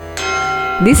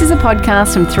This is a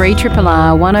podcast from 3RRR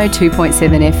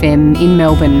 102.7 FM in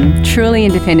Melbourne, truly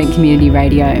independent community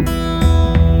radio.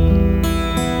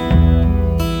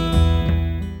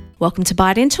 Welcome to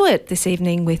Bite Into It this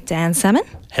evening with Dan Salmon.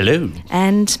 Hello.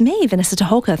 And me, Vanessa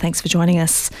Taholka. Thanks for joining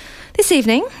us. This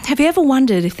evening, have you ever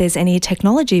wondered if there's any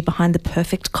technology behind the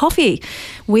perfect coffee?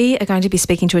 We are going to be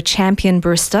speaking to a champion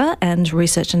barista and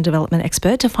research and development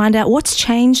expert to find out what's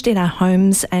changed in our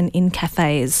homes and in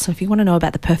cafes. So if you want to know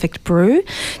about the perfect brew,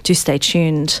 do stay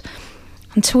tuned.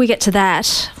 Until we get to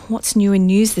that, what's new in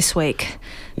news this week?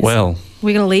 Well,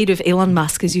 we're going to lead with Elon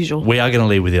Musk as usual. We are going to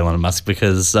lead with Elon Musk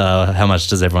because how much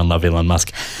does everyone love Elon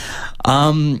Musk?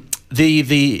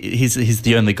 He's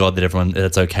the only god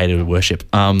that's okay to worship.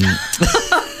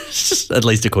 At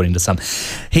least according to some.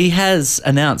 He has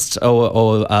announced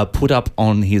or put up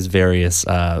on his various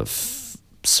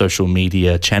social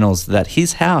media channels that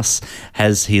his house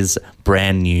has his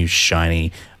brand new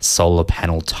shiny solar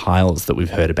panel tiles that we've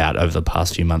heard about over the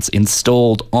past few months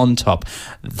installed on top.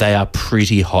 They are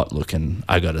pretty hot looking,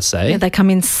 I got to say. Yeah, they come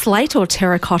in slate or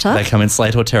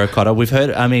terracotta. We've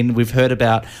heard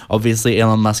about obviously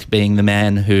Elon Musk being the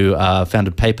man who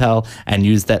founded PayPal and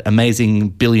used that amazing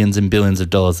billions and billions of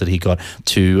dollars that he got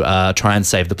to try and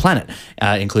save the planet,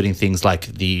 including things like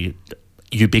the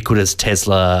ubiquitous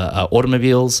Tesla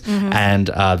automobiles and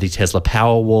the Tesla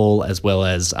Powerwall, as well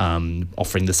as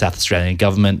offering the South Australian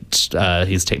government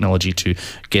his technology to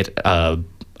get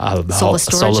solar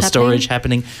storage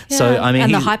happening. Yeah. So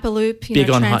and the Hyperloop,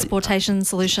 transportation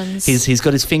solutions. He's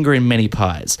got his finger in many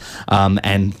pies,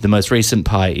 and the most recent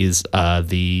pie is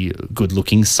the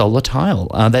good-looking solar tile.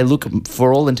 They look,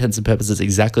 for all intents and purposes,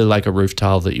 exactly like a roof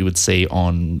tile that you would see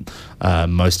on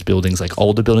most buildings, like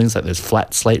older buildings, like those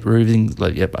flat slate roofing.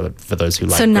 For those who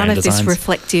like so none grand of designs. This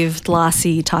reflective,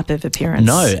 glassy type of appearance.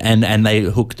 No, and they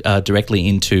hooked directly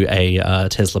into a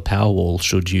Tesla Powerwall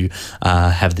should you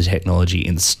have the technology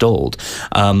installed.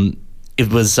 It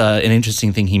was an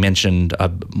interesting thing he mentioned,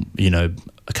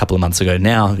 a couple of months ago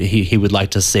now. He would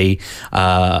like to see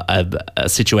a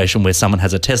situation where someone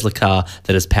has a Tesla car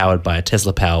that is powered by a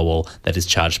Tesla Powerwall that is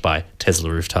charged by Tesla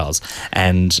roof tiles.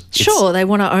 And sure, they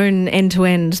want to own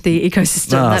end-to-end the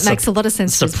ecosystem. That makes a lot of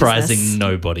sense. Surprising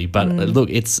nobody, but look,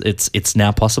 it's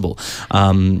now possible.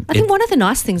 I think one of the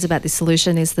nice things about this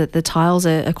solution is that the tiles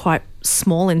are quite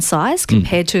small in size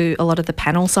compared to a lot of the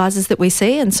panel sizes that we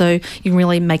see, and so you can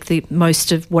really make the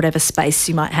most of whatever space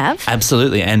you might have.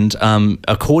 Absolutely, and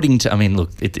according to,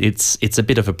 it's a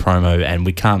bit of a promo, and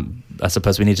we can't. I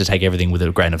suppose we need to take everything with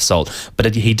a grain of salt,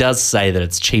 but he does say that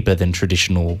it's cheaper than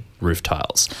traditional roof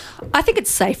tiles. I think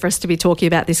it's safe for us to be talking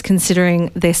about this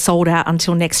considering they're sold out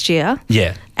until next year.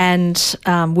 Yeah. And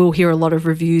we'll hear a lot of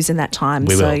reviews in that time.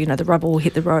 We will. The rubber will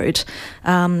hit the road.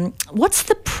 What's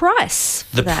the price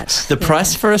for that? The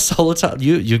price for a solar tile,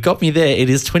 you got me there.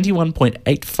 It is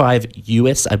 $21.85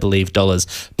 US, I believe, dollars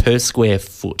per square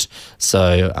foot.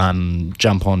 So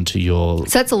jump onto your...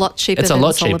 So that's a lot cheaper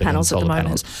than solar panels at the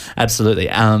moment. Absolutely.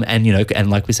 And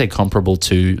like we said, comparable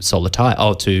to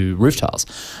to roof tiles.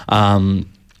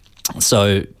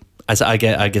 So as I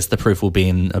guess the proof of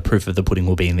the pudding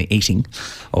will be in the eating,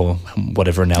 or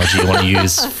whatever analogy you want to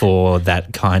use for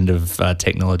that kind of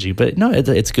technology. But no,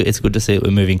 it's good. It's good to see that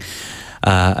we're moving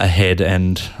ahead,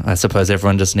 and I suppose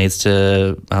everyone just needs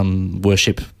to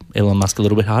worship Elon Musk a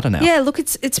little bit harder now. Yeah, look,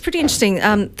 it's pretty interesting.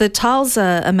 The tiles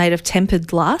are made of tempered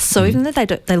glass, so even though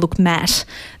they look matte,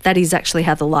 that is actually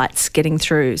how the light's getting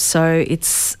through. So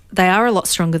they are a lot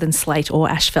stronger than slate or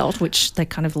asphalt, which they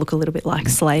kind of look a little bit like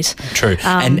slate. True.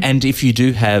 And if you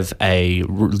do have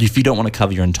if you don't want to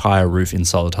cover your entire roof in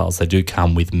solar tiles, they do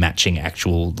come with matching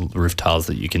actual roof tiles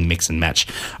that you can mix and match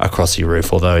across your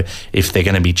roof. Although if they're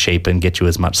going to be cheap and get you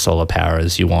as much solar power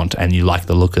as you want and you like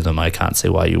the look of them, I can't see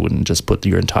why you wouldn't just put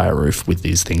your entire roof with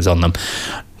these things on them.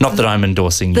 Not that I'm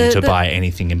endorsing you to buy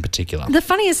anything in particular. The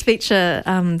funniest feature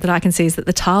that I can see is that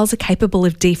the tiles are capable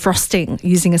of defrosting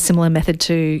using a similar method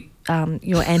to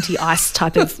your anti-ice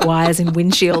type of wires in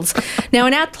windshields. Now,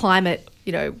 in our climate,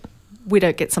 we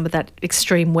don't get some of that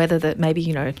extreme weather that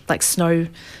maybe, like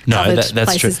snow-covered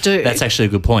places do. That's actually a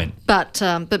good point. But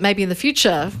maybe in the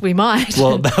future we might.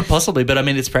 Well, possibly. But,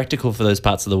 it's practical for those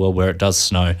parts of the world where it does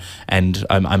snow. And,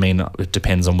 it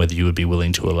depends on whether you would be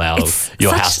willing to allow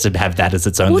your house to have that as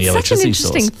its only electricity source. It's such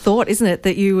an interesting thought, isn't it,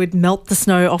 that you would melt the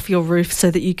snow off your roof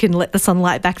so that you can let the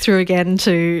sunlight back through again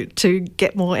to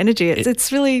get more energy.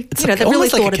 It's really, they've really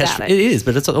thought about it. It is,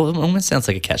 but it almost sounds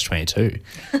like a catch-22.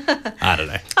 I don't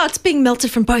know. Oh, it's being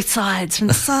melted from both sides, from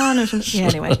the sun and from... Yeah,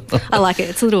 anyway. I like it.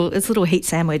 It's a little heat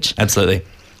sandwich. Absolutely.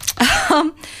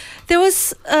 There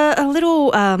was a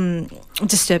little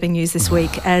disturbing news this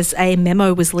week as a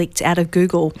memo was leaked out of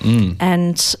Google,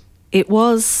 and it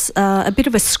was a bit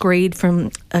of a screed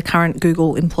from a current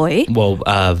Google employee. Well,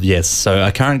 yes. So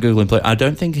a current Google employee. I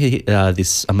don't think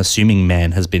this, I'm assuming,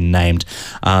 man has been named.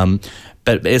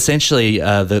 But essentially,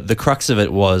 the crux of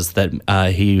it was that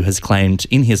he has claimed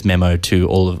in his memo to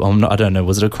all of, I don't know,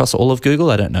 was it across all of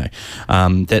Google? I don't know.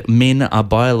 That men are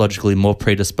biologically more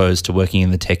predisposed to working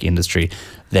in the tech industry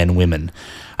than women.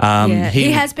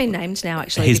 He has been named now,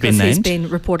 actually. He's been named. He's been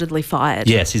reportedly fired.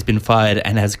 Yes, he's been fired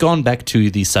and has gone back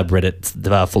to the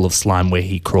subreddit full of slime where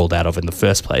he crawled out of in the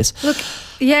first place. Look,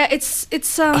 yeah,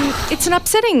 it's an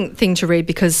upsetting thing to read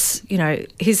because, you know,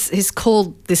 he's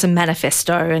called this a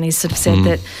manifesto, and he's sort of said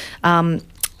that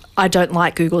I don't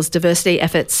like Google's diversity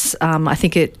efforts. I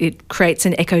think it creates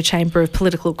an echo chamber of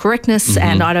political correctness,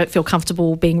 and I don't feel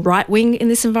comfortable being right-wing in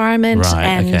this environment. Right,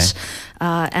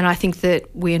 And I think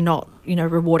that we're not, you know,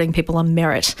 rewarding people on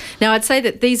merit. Now, I'd say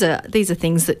that these are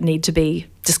things that need to be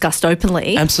discussed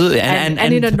openly, absolutely, and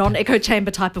in a non-echo chamber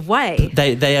type of way.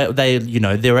 They you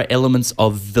know, there are elements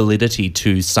of validity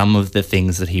to some of the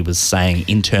things that he was saying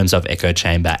in terms of echo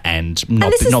chamber and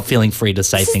not feeling free to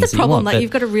say things. This is the problem. That you want,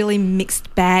 you've got a really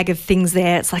mixed bag of things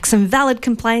there. It's like some valid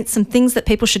complaints, some things that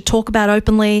people should talk about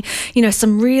openly. You know,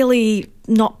 some really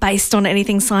not based on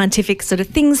anything scientific sort of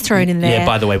things thrown in there. Yeah,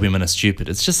 by the way, women are stupid.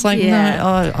 It's just like,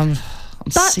 I'm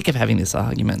sick of having this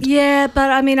argument. Yeah, but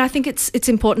I mean, I think it's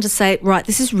important to say, right,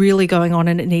 this is really going on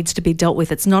and it needs to be dealt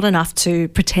with. It's not enough to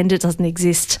pretend it doesn't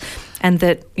exist and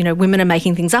that, you know, women are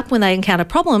making things up when they encounter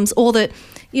problems, or that,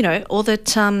 you know, or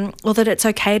that it's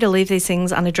okay to leave these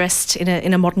things unaddressed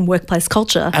in a modern workplace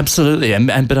culture. Absolutely,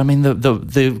 but I mean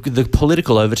the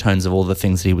political overtones of all the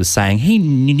things that he was saying, he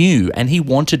knew and he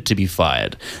wanted to be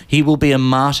fired. He will be a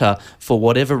martyr for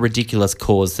whatever ridiculous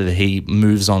cause that he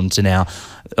moves on to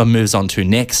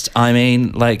next. I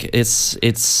mean, like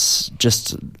it's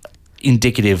just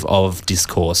indicative of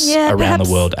discourse around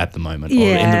the world at the moment,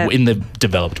 or in the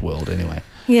developed world anyway.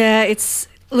 Yeah, it's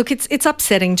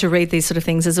upsetting to read these sort of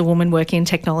things as a woman working in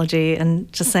technology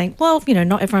and just saying, well, you know,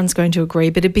 not everyone's going to agree,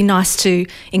 but it'd be nice to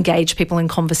engage people in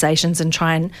conversations and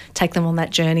try and take them on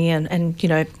that journey and you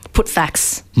know, put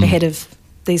facts ahead of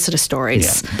these sort of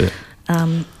stories.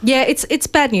 Yeah, it's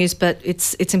bad news, but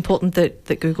it's important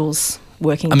that Google's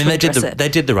working. I mean, they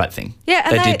did the right thing. Yeah,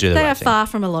 and they are far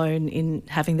from alone in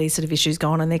having these sort of issues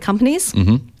go on in their companies.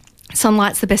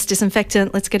 Sunlight's the best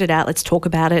disinfectant. Let's get it out. Let's talk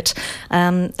about it,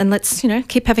 and let's, you know,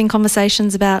 keep having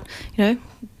conversations about, you know,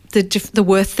 the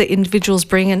worth that individuals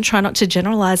bring, and try not to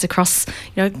generalise across, you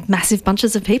know, massive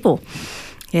bunches of people.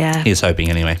 Yeah, he's hoping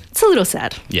anyway. It's a little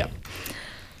sad. Yeah.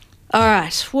 All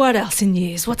right, what else in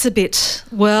news?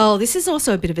 Well, this is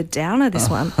also a bit of a downer, this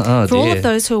one. Oh, for all of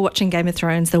those who are watching Game of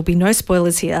Thrones, there'll be no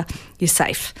spoilers here. You're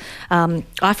safe.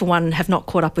 I, for one, have not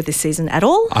caught up with this season at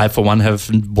all. I, for one,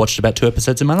 have watched about 2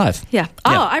 episodes in my life. Yeah.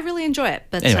 Oh, I really enjoy it,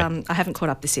 but anyway. I haven't caught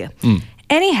up this year.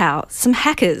 Anyhow, some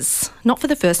hackers, not for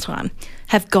the first time,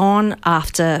 have gone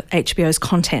after HBO's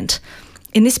content.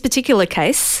 In this particular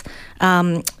case,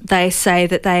 they say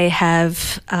that they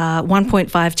have 1.5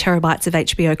 terabytes of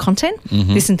HBO content.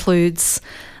 This includes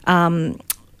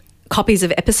copies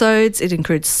of episodes. It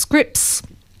includes scripts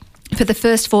for the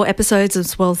first 4 episodes,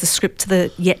 as well as the script to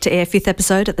the yet-to-air 5th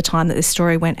episode at the time that this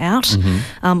story went out.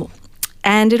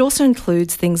 And it also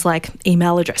includes things like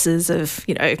email addresses of,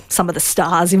 you know, some of the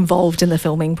stars involved in the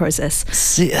filming process.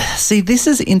 See, this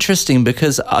is interesting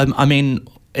because, I mean,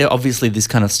 obviously this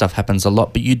kind of stuff happens a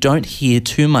lot, but you don't hear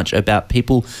too much about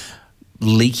people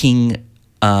leaking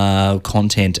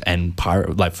content and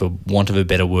like, for want of a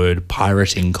better word,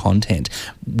 pirating content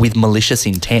with malicious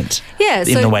intent. Yeah,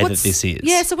 in the way that this is.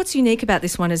 Yeah, so what's unique about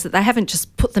this one is that they haven't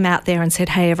just put them out there and said,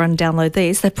 hey, everyone download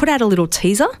these. They've put out a little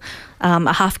teaser, a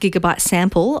 0.5 gigabyte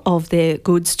sample of their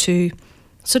goods to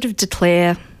sort of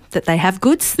declare that they have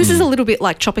goods. This is a little bit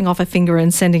like chopping off a finger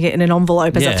and sending it in an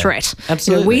envelope as a threat.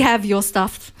 Absolutely. You know, we have your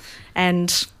stuff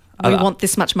and we want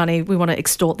this much money. We want to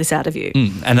extort this out of you.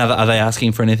 And are they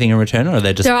asking for anything in return, or are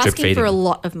they just They're drip asking feeding? for a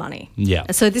lot of money.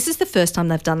 Yeah. So this is the first time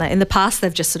they've done that. In the past,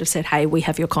 they've just sort of said, hey, we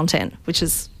have your content, which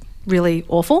is really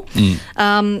awful.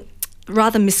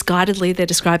 Rather misguidedly, they're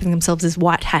describing themselves as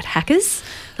white hat hackers.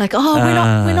 Like, oh,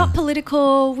 we're not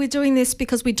political. We're doing this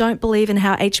because we don't believe in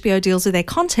how HBO deals with their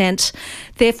content.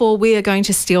 Therefore, we are going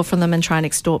to steal from them and try and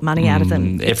extort money out of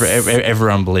them.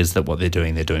 Everyone believes that what they're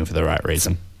doing for the right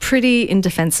reason. Pretty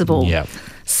indefensible. Yeah.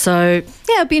 So,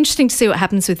 yeah, it'll be interesting to see what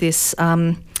happens with this.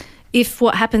 If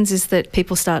what happens is that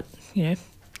people start, you know,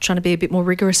 trying to be a bit more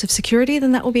rigorous of security,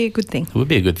 then that will be a good thing. It would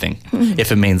be a good thing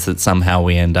if it means that somehow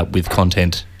we end up with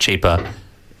content cheaper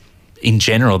in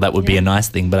general, that would be a nice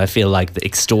thing, but I feel like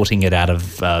extorting it out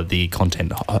of the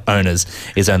content owners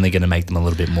is only going to make them a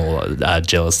little bit more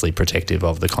jealously protective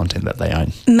of the content that they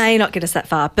own. May not get us that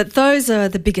far, but those are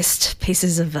the biggest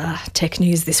pieces of tech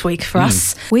news this week for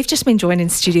us. We've just been joined in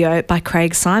studio by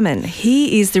Craig Simon.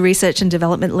 He is the research and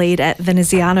development lead at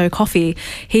Veneziano Coffee.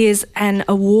 He is an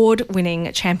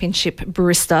award-winning championship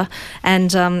barista,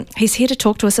 and he's here to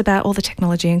talk to us about all the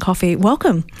technology in coffee.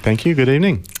 Welcome. Thank you. Good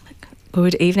evening.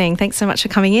 Good evening. Thanks so much for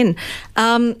coming in.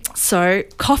 So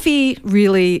coffee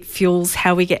really fuels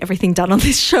how we get everything done on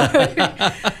this show.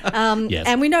 Yes.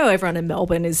 And we know everyone in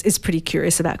Melbourne is pretty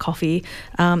curious about coffee.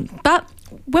 But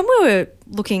when I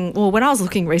was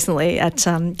looking recently at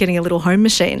getting a little home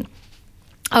machine,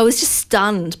 I was just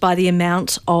stunned by the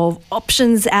amount of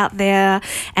options out there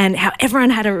and how everyone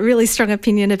had a really strong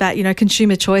opinion about,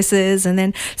 consumer choices. And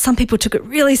then some people took it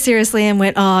really seriously and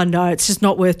went, oh, no, it's just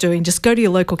not worth doing. Just go to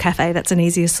your local cafe. That's an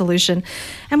easier solution.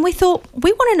 And we thought,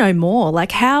 we want to know more.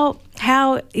 Like how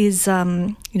is,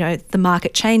 the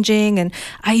market changing, and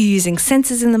are you using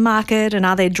sensors in the market, and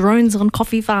are there drones on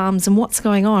coffee farms, and what's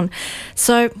going on?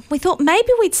 So we thought maybe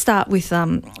we'd start with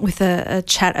a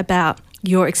chat about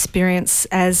your experience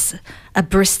as a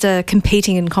barista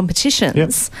competing in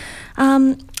competitions.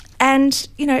 Yep. And,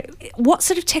 what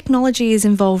sort of technology is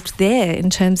involved there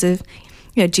in terms of,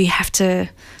 do you have to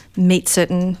meet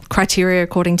certain criteria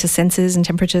according to sensors and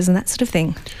temperatures and that sort of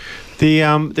thing?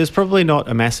 There's probably not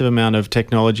a massive amount of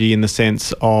technology in the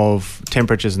sense of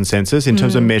temperatures and sensors. In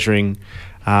terms of measuring,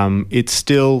 it's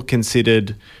still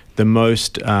considered the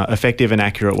most effective and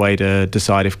accurate way to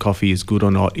decide if coffee is good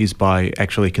or not is by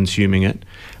actually consuming it,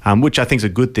 which I think is a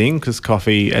good thing, because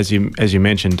coffee, as you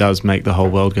mentioned, does make the whole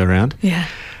world go round. Yeah.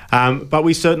 But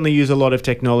we certainly use a lot of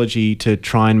technology to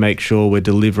try and make sure we're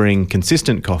delivering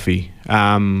consistent coffee.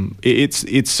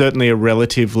 It's certainly a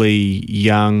relatively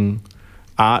young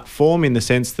art form in the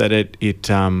sense that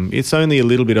it's only a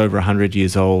little bit over 100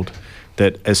 years old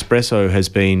that espresso has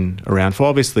been around for.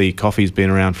 Obviously, coffee's been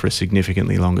around for a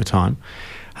significantly longer time.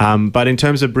 But in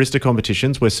terms of barista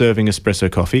competitions, we're serving espresso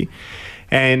coffee.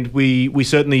 And we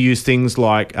certainly use things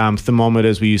like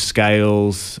thermometers, we use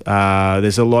scales.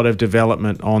 There's a lot of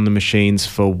development on the machines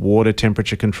for water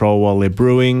temperature control while they're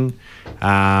brewing,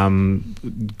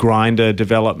 grinder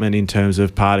development in terms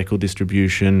of particle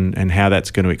distribution and how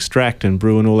that's going to extract and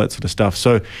brew and all that sort of stuff.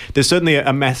 So there's certainly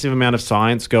a massive amount of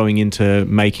science going into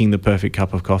making the perfect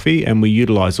cup of coffee, and we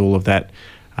utilise all of that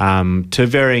to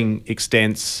varying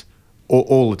extents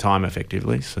all the time,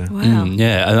 effectively. So. Wow.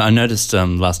 I noticed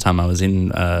last time I was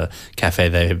in a cafe,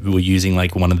 they were using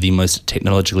like one of the most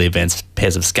technologically advanced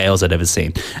pairs of scales I'd ever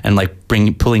seen, and like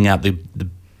pulling out the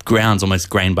grounds almost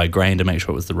grain by grain to make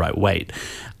sure it was the right weight.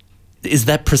 Is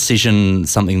that precision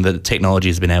something that technology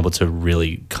has been able to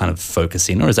really kind of focus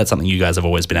in, or is that something you guys have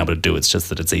always been able to do? It's just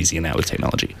that it's easier now with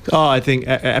technology. Oh, I think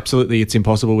absolutely it's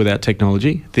impossible without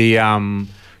technology.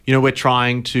 We're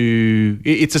trying to...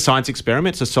 It's a science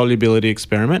experiment. It's a solubility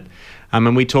experiment.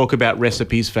 And we talk about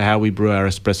recipes for how we brew our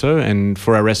espresso. And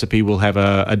for our recipe, we'll have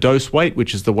a dose weight,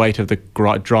 which is the weight of the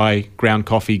dry ground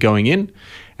coffee going in.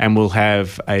 And we'll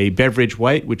have a beverage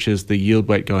weight, which is the yield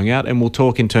weight going out. And we'll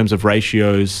talk in terms of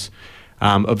ratios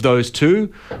of those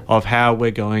two, of how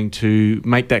we're going to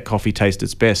make that coffee taste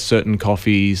its best. Certain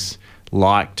coffees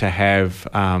like to have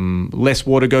less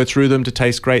water go through them to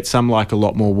taste great. Some like a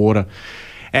lot more water.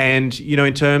 And,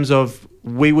 in terms of,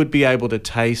 we would be able to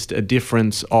taste a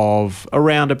difference of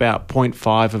around about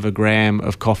 0.5 of a gram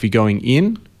of coffee going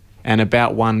in and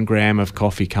about 1 gram of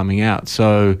coffee coming out.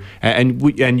 So,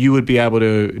 and you would be able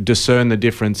to discern the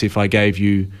difference if I gave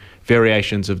you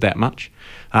variations of that much.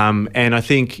 And I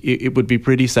think it would be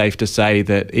pretty safe to say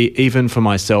that even for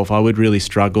myself, I would really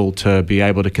struggle to be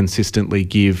able to consistently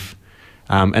give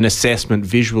an assessment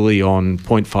visually on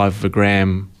 0.5 of a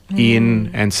gram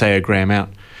in and say a gram out.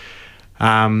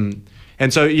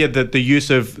 And so, the use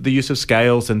of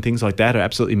scales and things like that are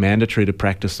absolutely mandatory to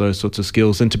practice those sorts of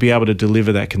skills and to be able to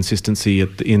deliver that consistency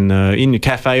in your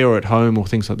cafe or at home or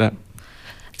things like that.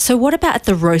 So what about at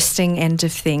the roasting end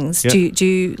of things? Yeah. Do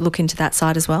you look into that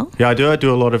side as well? Yeah, I do. I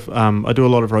do a lot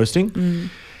of roasting,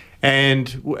 and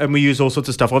we use all sorts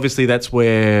of stuff. Obviously, that's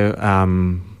where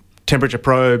temperature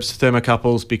probes,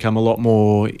 thermocouples become a lot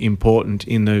more important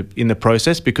in the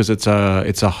process, because it's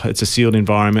a sealed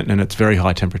environment and it's very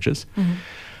high temperatures.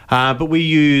 But we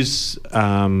use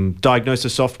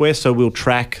diagnosis software, so we'll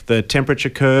track the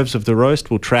temperature curves of the roast,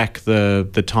 we'll track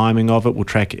the timing of it, we'll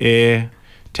track air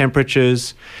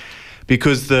temperatures,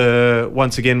 because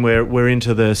once again we're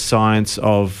into the science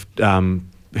of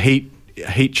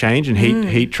heat change and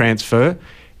heat transfer,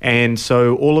 and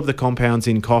so all of the compounds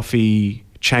in coffee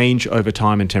change over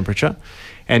time in temperature.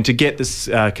 And to get this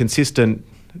consistent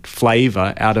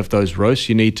flavour out of those roasts,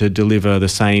 you need to deliver the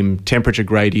same temperature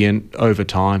gradient over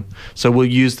time. So we'll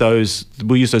use those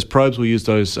probes, we'll use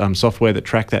those software that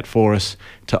track that for us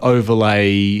to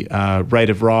overlay rate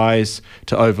of rise,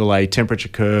 to overlay temperature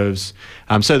curves.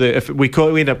 So that if we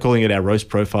end up calling it our roast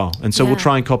profile. And so we'll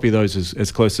try and copy those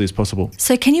as closely as possible.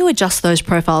 So can you adjust those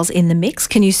profiles in the mix?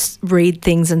 Can you read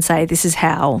things and say, this is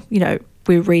how,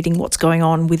 we're reading what's going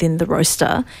on within the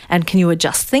roaster, and can you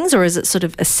adjust things, or is it sort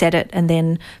of a set it and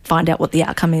then find out what the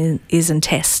outcome is and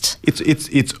test?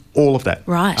 It's all of that.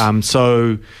 Right.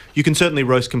 So you can certainly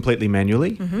roast completely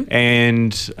manually,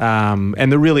 and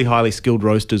the really highly skilled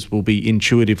roasters will be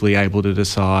intuitively able to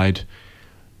decide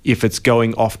if it's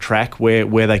going off track,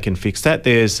 where they can fix that.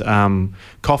 There's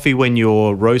coffee, when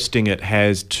you're roasting it,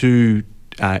 has two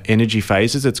energy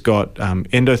phases. It's got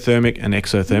endothermic and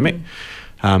exothermic.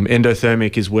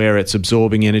 Endothermic is where it's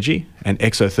absorbing energy, and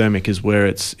exothermic is where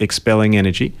it's expelling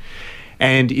energy.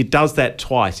 And it does that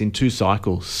twice in 2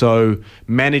 cycles. So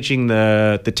managing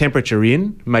the temperature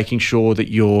in, making sure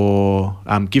that you're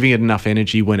giving it enough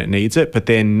energy when it needs it, but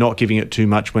then not giving it too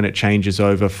much when it changes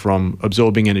over from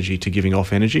absorbing energy to giving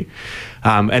off energy.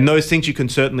 And those things you can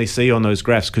certainly see on those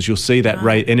graphs, because you'll see that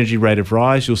energy rate of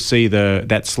rise, you'll see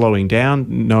that slowing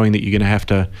down, knowing that you're going to have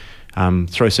to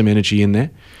throw some energy in there.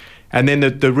 And then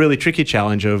the really tricky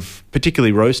challenge of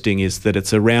particularly roasting is that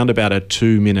it's around about a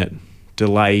 2-minute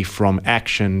delay from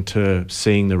action to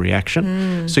seeing the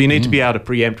reaction. So you need to be able to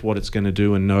preempt what it's going to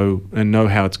do and know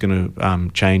how it's going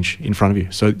to change in front of you.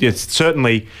 So it's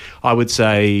certainly, I would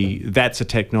say, that's a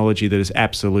technology that has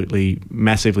absolutely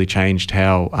massively changed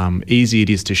how easy it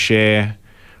is to share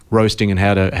roasting and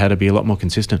how to be a lot more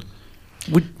consistent.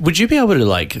 Would you be able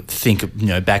to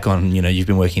think back on you've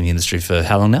been working in the industry for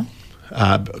how long now?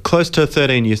 Close to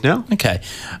 13 years now. Okay.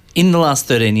 In the last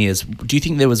 13 years, do you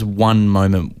think there was one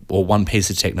moment or one piece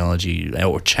of technology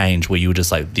or change where you were just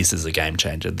like, this is a game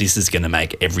changer, this is going to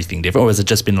make everything different? Or has it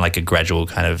just been like a gradual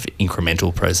kind of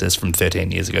incremental process from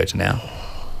 13 years ago to now?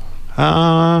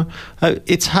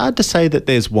 It's hard to say that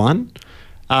there's one.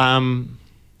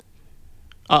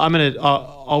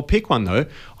 I'll pick one though.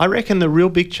 I reckon the real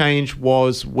big change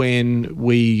was when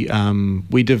we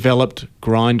developed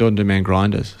grind-on-demand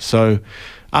grinders. So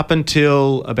up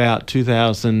until about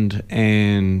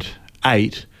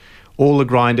 2008, all the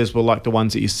grinders were like the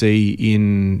ones that you see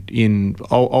in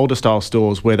older style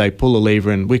stores, where they pull a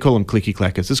lever and we call them clicky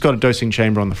clackers. It's got a dosing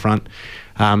chamber on the front.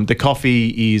 The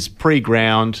coffee is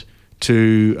pre-ground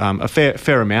to a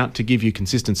fair amount to give you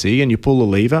consistency, and you pull the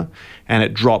lever and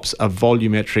it drops a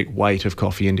volumetric weight of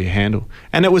coffee into your handle.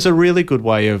 And it was a really good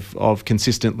way of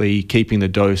consistently keeping the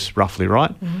dose roughly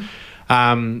right.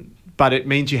 But it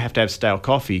means you have to have stale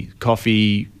coffee.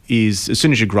 Coffee is, as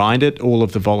soon as you grind it, all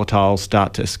of the volatiles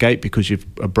start to escape because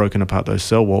you've broken apart those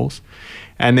cell walls.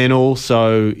 And then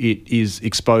also it is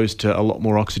exposed to a lot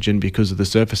more oxygen because of the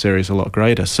surface area is a lot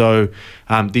greater. So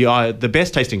the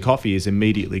best tasting coffee is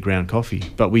immediately ground coffee,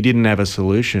 but we didn't have a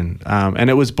solution. And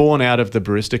it was born out of the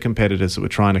barista competitors that were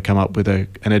trying to come up with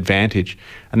an advantage.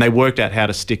 And they worked out how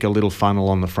to stick a little funnel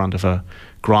on the front of a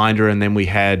grinder. And then we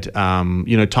had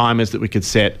timers that we could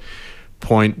set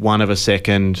 0.1 of a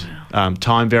second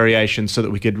time variation, so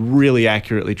that we could really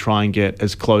accurately try and get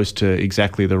as close to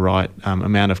exactly the right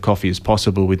amount of coffee as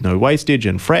possible with no wastage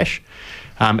and fresh.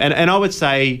 And I would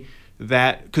say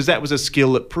that, because that was a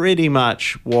skill that pretty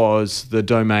much was the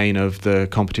domain of the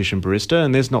competition barista,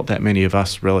 and there's not that many of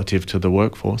us relative to the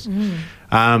workforce.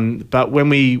 But when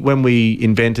we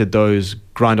invented those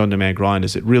grind-on-demand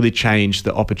grinders, it really changed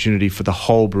the opportunity for the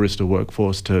whole barista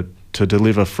workforce to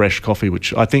deliver fresh coffee,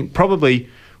 which I think probably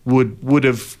would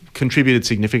have contributed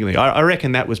significantly. I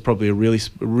reckon that was probably a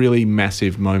really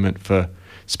massive moment for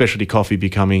specialty coffee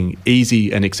becoming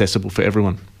easy and accessible for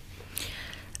everyone.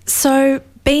 So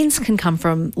beans can come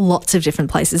from lots of different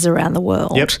places around the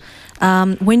world. Yep.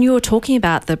 When you're talking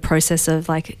about the process of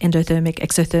like endothermic,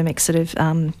 exothermic sort of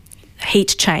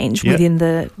heat change within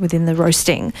the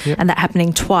roasting, and that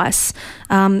happening twice,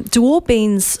 do all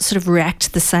beans sort of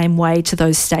react the same way to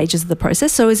those stages of the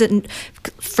process? So is it,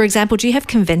 for example, do you have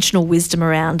conventional wisdom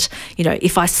around,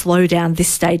 if I slow down this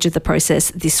stage of the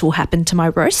process, this will happen to my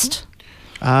roast?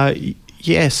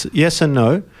 Yes and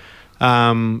no.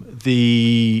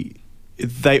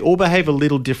 They all behave a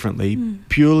little differently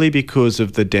purely because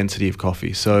of the density of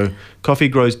coffee. So coffee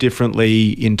grows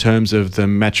differently in terms of the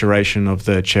maturation of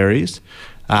the cherries,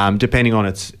 depending on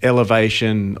its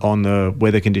elevation, on the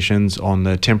weather conditions, on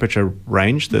the temperature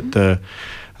range that the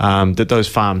that those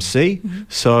farms see.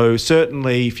 So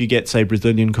certainly if you get, say,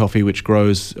 Brazilian coffee, which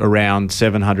grows around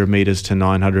 700 metres to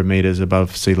 900 metres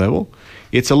above sea level,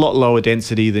 it's a lot lower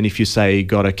density than if you, say,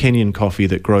 got a Kenyan coffee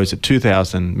that grows at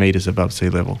 2,000 metres above sea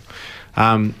level.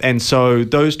 And so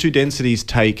those two densities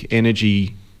take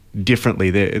energy differently.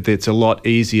 It's a lot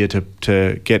easier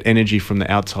to get energy from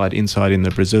the outside inside in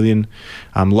the Brazilian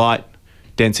light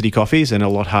density coffees, and a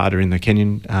lot harder in the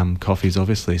Kenyan coffees,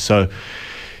 obviously. So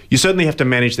you certainly have to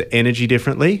manage the energy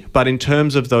differently, but in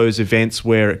terms of those events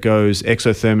where it goes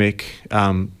exothermic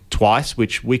twice,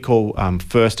 which we call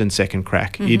first and second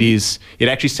crack, it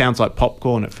actually sounds like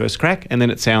popcorn at first crack, and then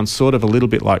it sounds sort of a little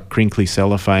bit like crinkly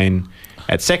cellophane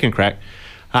at second crack.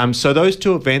 So those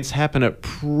two events happen at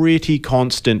pretty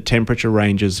constant temperature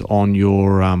ranges on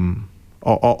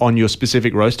your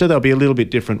specific roaster. They'll be a little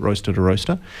bit different roaster to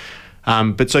roaster.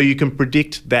 But so you can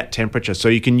predict that temperature. So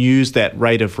you can use that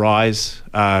rate of rise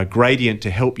gradient to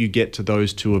help you get to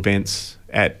those two events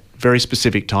at very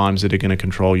specific times that are going to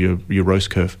control your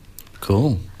roast curve.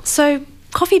 Cool. So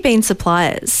coffee bean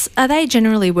suppliers, are they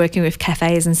generally working with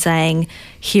cafes and saying,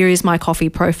 here is my coffee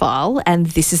profile and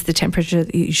this is the temperature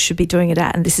that you should be doing it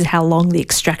at and this is how long the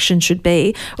extraction should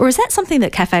be? Or is that something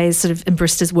that cafes sort of and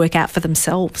baristas work out for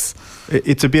themselves?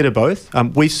 It's a bit of both.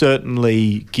 We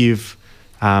certainly give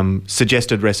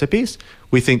suggested recipes.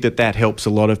 We think that helps a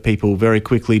lot of people very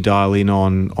quickly dial in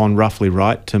on roughly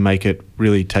right to make it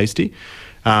really tasty.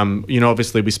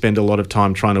 Obviously we spend a lot of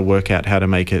time trying to work out how to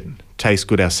make it taste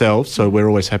good ourselves, so we're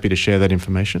always happy to share that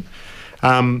information.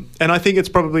 And I think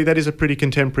that is a pretty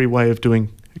contemporary way of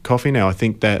doing coffee now. I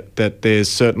think that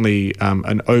there's certainly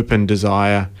an open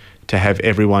desire to have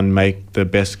everyone make the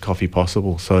best coffee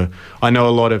possible. So I know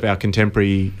a lot of our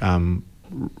contemporary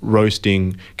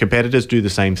roasting competitors do the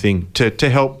same thing to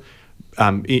help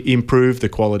improve the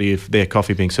quality of their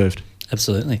coffee being served.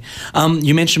 Absolutely.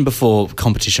 You mentioned before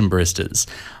competition baristas.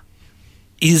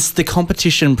 Is the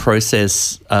competition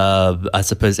process, I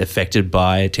suppose, affected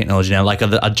by technology now? Like,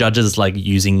 are judges like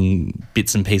using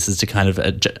bits and pieces to kind of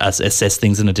assess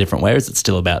things in a different way, or is it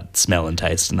still about smell and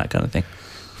taste and that kind of thing?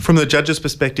 From the judge's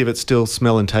perspective, it's still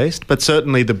smell and taste, but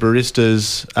certainly the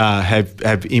baristas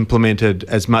have implemented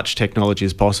as much technology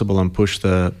as possible and pushed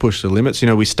the limits.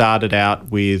 We started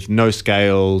out with no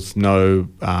scales, no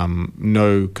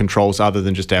controls other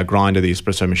than just our grinder, the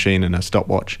espresso machine, and a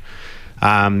stopwatch.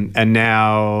 And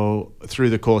now, through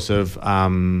the course of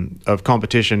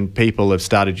competition, people have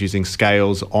started using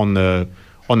scales on the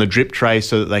drip tray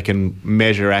so that they can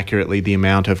measure accurately the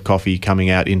amount of coffee coming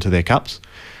out into their cups.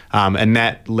 And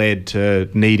that led to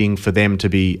needing for them to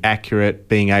be accurate,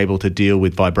 being able to deal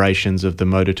with vibrations of the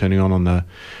motor turning on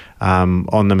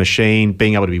the machine.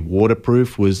 Being able to be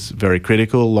waterproof was very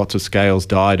critical. Lots of scales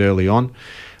died early on.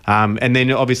 And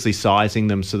then obviously sizing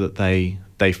them so that they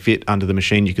fit under the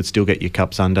machine. You could still get your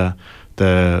cups under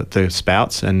the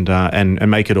spouts and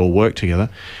make it all work together.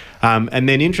 And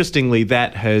then interestingly,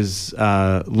 that has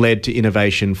led to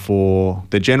innovation for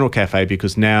the general cafe,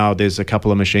 because now there's a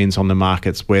couple of machines on the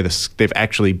markets where they've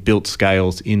actually built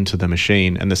scales into the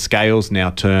machine, and the scales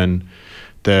now turn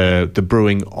the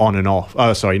brewing on and off.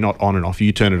 Oh, sorry, not on and off.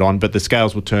 You turn it on, but the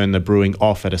scales will turn the brewing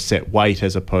off at a set weight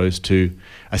as opposed to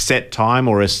a set time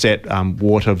or a set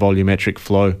water volumetric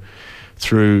flow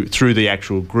through the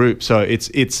actual group. So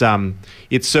it's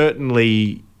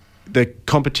certainly, the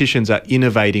competitions are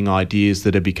innovating ideas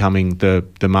that are becoming the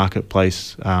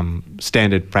marketplace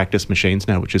standard practice machines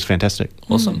now, which is fantastic.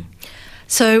 Awesome.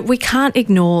 So we can't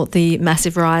ignore the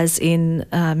massive rise in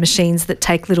machines that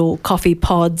take little coffee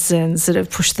pods and sort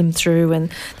of push them through,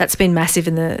 and that's been massive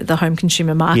in the home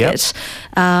consumer market.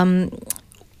 Yep.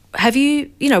 Have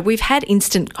we've had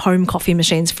instant home coffee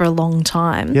machines for a long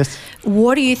time. Yes.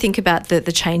 What do you think about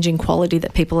the change in quality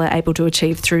that people are able to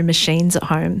achieve through machines at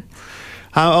home?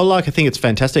 I think it's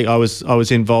fantastic. I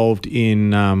was involved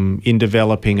in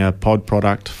developing a pod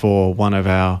product for one of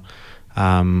our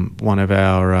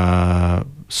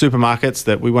supermarkets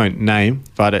that we won't name,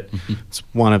 but it's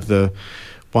one of the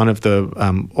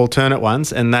alternate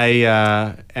ones, and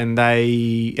to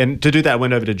do that I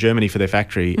went over to Germany for their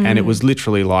factory, and it was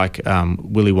literally like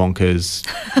Willy Wonka's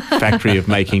factory of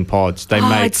making pods.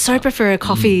 I'd so prefer a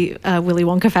coffee Willy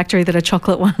Wonka factory than a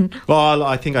chocolate one. Well,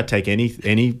 I think I'd take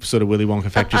any sort of Willy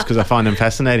Wonka factories because I find them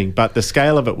fascinating. But the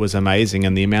scale of it was amazing,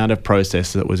 and the amount of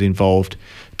process that was involved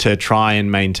to try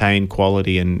and maintain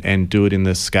quality and do it in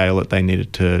the scale that they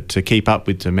needed to keep up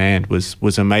with demand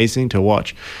was amazing to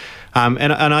watch.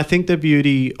 And I think the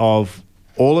beauty of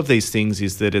all of these things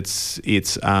is that it's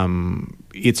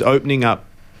opening up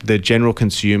the general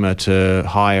consumer to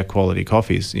higher quality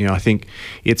coffees. I think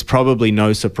it's probably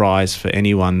no surprise for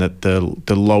anyone that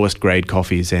the lowest grade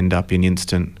coffees end up in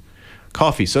instant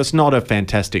coffee. So it's not a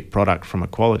fantastic product from a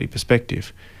quality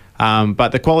perspective.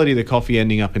 But the quality of the coffee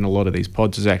ending up in a lot of these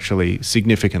pods is actually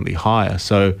significantly higher.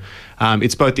 So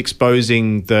it's both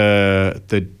exposing the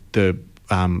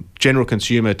general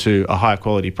consumer to a higher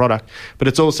quality product, but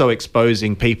it's also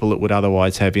exposing people that would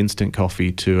otherwise have instant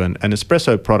coffee to an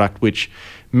espresso product, which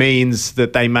means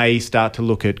that they may start to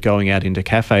look at going out into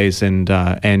cafes and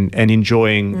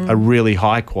enjoying a really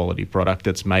high quality product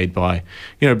that's made by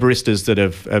baristas that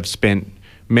have spent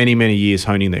many, many years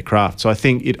honing their craft. So I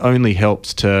think it only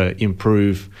helps to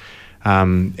improve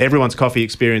everyone's coffee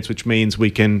experience, which means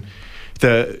we can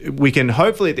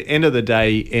hopefully at the end of the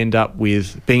day end up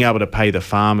with being able to pay the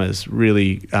farmers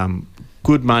really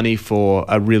good money for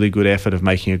a really good effort of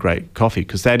making a great coffee,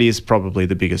 because that is probably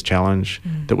the biggest challenge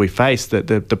that we face, that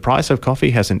the price of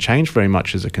coffee hasn't changed very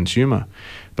much as a consumer,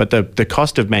 but the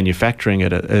cost of manufacturing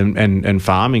it and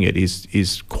farming it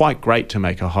is quite great to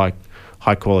make a high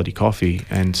quality coffee.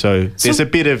 And so there's a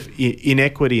bit of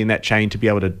inequity in that chain to be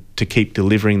able to keep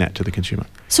delivering that to the consumer.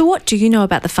 So what do you know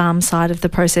about the farm side of the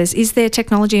process? Is there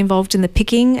technology involved in the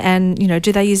picking, and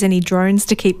do they use any drones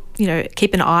to keep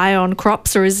an eye on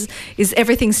crops, or is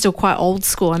everything still quite old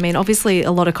school? I mean, obviously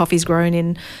a lot of coffee is grown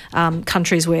in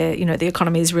countries where the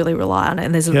economy is really reliant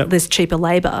and there's cheaper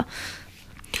labour.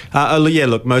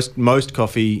 Look, most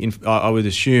coffee, I would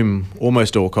assume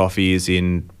almost all coffee is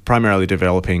in primarily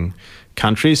developing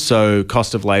countries, so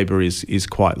cost of labour is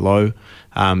quite low.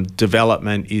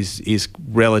 Development is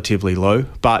relatively low,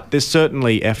 but there's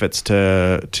certainly efforts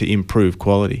to improve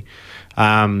quality.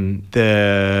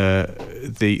 The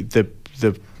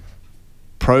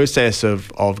process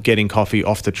of getting coffee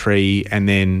off the tree and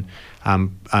then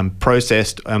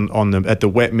processed at the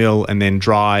wet mill and then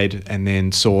dried and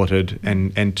then sorted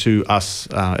and to us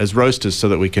as roasters so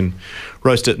that we can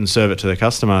roast it and serve it to the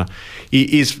customer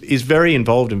is very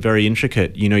involved and very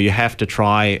intricate. You have to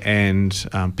try and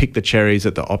pick the cherries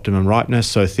at the optimum ripeness.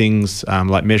 So things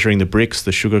like measuring the brix,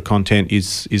 the sugar content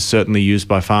is certainly used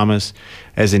by farmers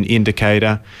as an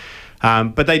indicator.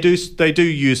 But they do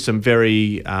use some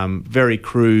very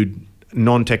crude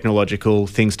non-technological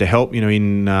things to help.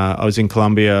 I was in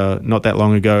Colombia not that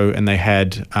long ago, and they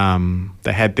had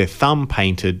their thumb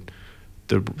painted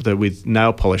with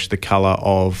nail polish the colour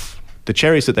of the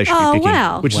cherries that they should be picking.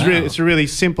 Wow. Which is it's a really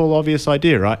simple, obvious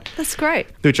idea, right? That's great.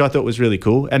 Which I thought was really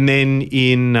cool. And then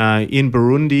in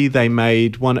Burundi, they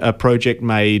made a project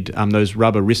made those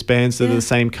rubber wristbands that are the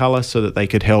same colour, so that they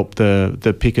could help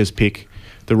the pickers pick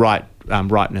the right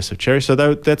ripeness of cherry. So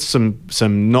that's some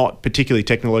not particularly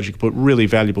technological but really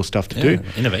valuable stuff to do.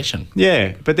 Innovation.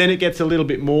 Yeah, but then it gets a little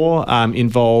bit more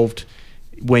involved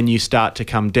when you start to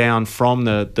come down from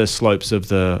the slopes of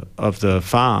the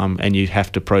farm and you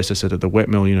have to process it at the wet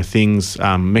mill. Things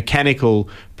mechanical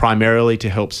primarily to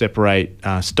help separate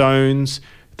stones.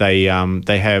 They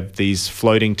have these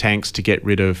floating tanks to get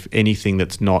rid of anything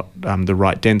that's not the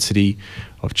right density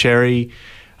of cherry.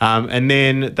 And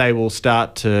then they will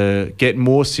start to get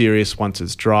more serious once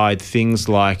it's dried. Things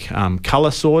like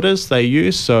colour sorters they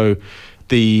use. So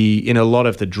in a lot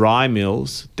of the dry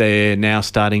mills, they're now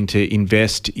starting to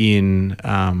invest in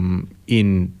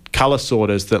colour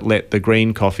sorters that let the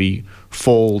green coffee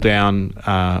fall down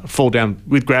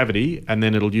with gravity, and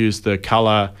then it'll use the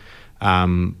colour.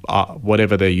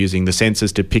 Whatever they're using, the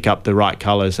sensors to pick up the right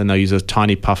colours, and they'll use a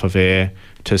tiny puff of air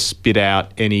to spit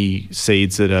out any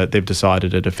seeds that they've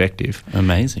decided are defective.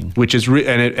 Amazing. Which is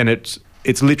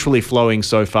it's literally flowing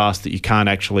so fast that you can't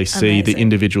actually see the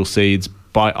individual seeds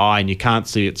by eye, and you can't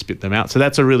see it spit them out. So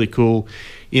that's a really cool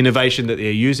innovation that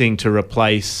they're using to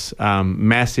replace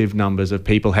massive numbers of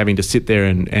people having to sit there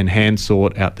and hand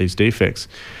sort out these defects.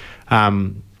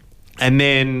 And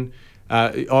then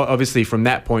obviously from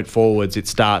that point forwards, it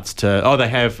starts to,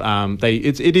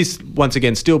 it is once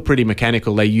again still pretty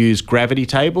mechanical. They use gravity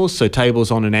tables, so tables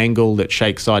on an angle that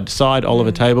shake side to side,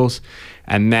 Oliver tables,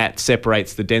 and that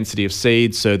separates the density of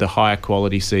seeds, so the higher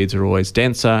quality seeds are always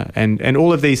denser, and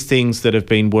all of these things that have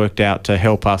been worked out to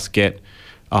help us get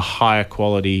a higher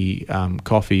quality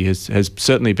coffee has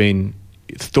certainly been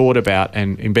thought about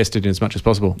and invested in as much as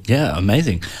possible. Yeah,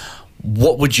 amazing.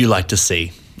 What would you like to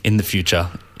see in the future,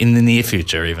 in the near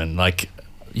future even?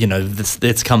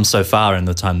 It's come so far in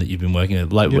the time that you've been working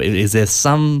with. Is there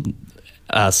some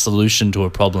solution to a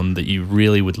problem that you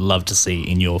really would love to see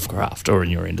in your craft or in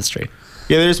your industry?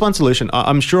 Yeah, there is one solution.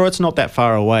 I'm sure it's not that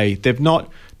far away.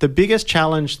 The biggest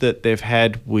challenge that they've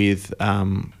had with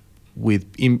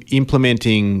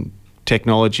implementing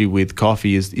technology with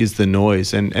coffee is the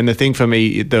noise. And the thing for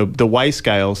me, the weigh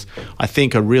scales, I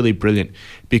think, are really brilliant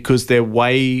because they're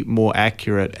way more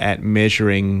accurate at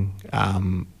measuring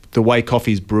the way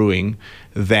coffee's brewing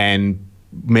than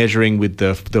measuring with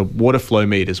the water flow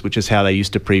meters, which is how they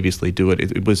used to previously do it.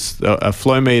 It was a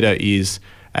flow meter is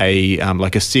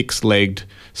like a 6-legged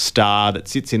star that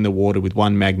sits in the water with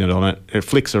one magnet on it. It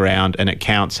flicks around and it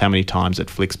counts how many times it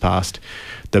flicks past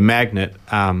the magnet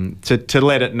to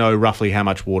let it know roughly how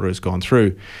much water has gone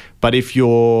through. But if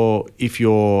your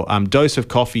dose of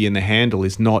coffee in the handle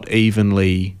is not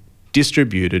evenly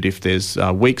distributed, if there's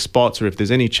weak spots or if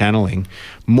there's any channeling,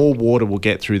 more water will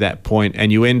get through that point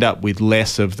and you end up with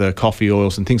less of the coffee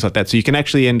oils and things like that. So you can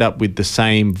actually end up with the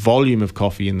same volume of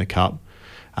coffee in the cup,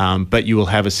 but you will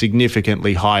have a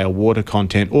significantly higher water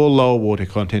content or lower water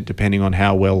content depending on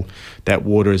how well that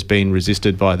water has been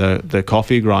resisted by the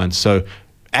coffee grinds. So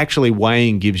actually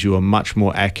weighing gives you a much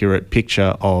more accurate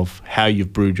picture of how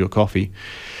you've brewed your coffee.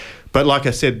 But like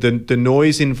I said, the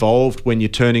noise involved when you're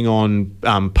turning on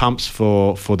pumps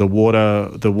for the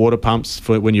water pumps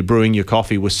for when you're brewing your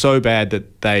coffee was so bad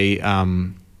that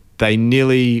they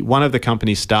nearly, one of the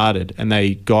companies started and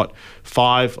they got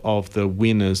 5 of the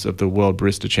winners of the World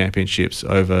Barista Championships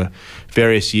over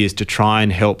various years to try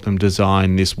and help them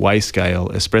design this weigh scale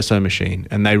espresso machine.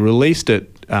 And they released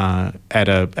it at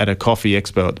a coffee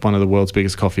expo, one of the world's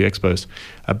biggest coffee expos,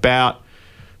 about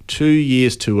 2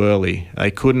 years too early.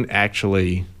 They couldn't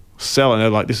actually sell it. They're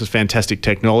like, this is fantastic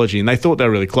technology. And they thought they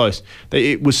were really close.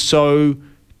 It was so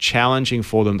challenging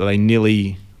for them that they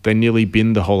nearly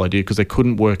binned the whole idea because they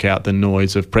couldn't work out the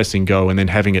noise of pressing go and then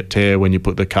having it tear when you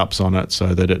put the cups on it so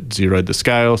that it zeroed the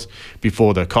scales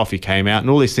before the coffee came out. And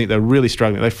all these things, they're really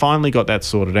struggling. They finally got that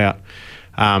sorted out.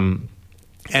 And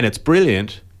it's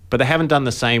brilliant, but they haven't done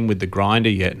the same with the grinder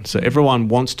yet. So everyone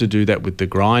wants to do that with the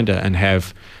grinder and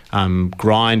have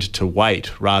grind to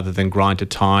weight rather than grind to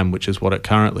time, which is what it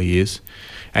currently is.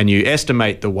 And you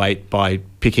estimate the weight by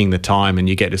picking the time and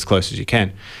you get as close as you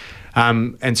can.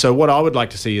 And so what I would like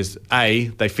to see is, A,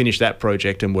 they finish that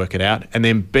project and work it out. And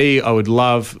then B, I would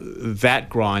love that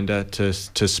grinder to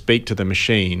speak to the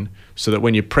machine so that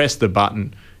when you press the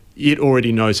button, it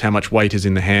already knows how much weight is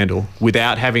in the handle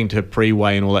without having to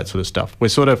pre-weigh and all that sort of stuff.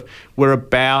 We're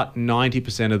about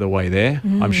 90% of the way there.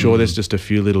 I'm sure there's just a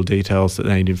few little details that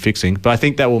they need fixing, but I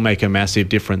think that will make a massive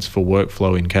difference for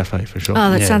workflow in cafe for sure.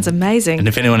 Oh, that sounds amazing. And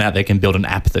if anyone out there can build an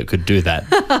app that could do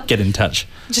that, get in touch.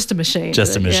 Just a machine.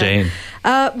 Just a machine.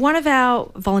 Yeah. One of our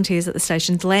volunteers at the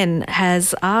station, Glenn,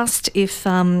 has asked if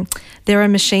there are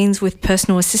machines with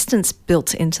personal assistants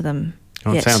built into them.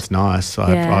 Oh, it sounds nice.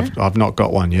 I've not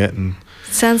got one yet. And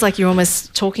sounds like you're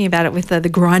almost talking about it with the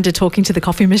grinder talking to the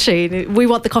coffee machine. We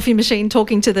want the coffee machine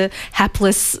talking to the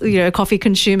hapless, coffee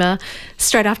consumer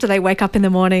straight after they wake up in the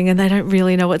morning and they don't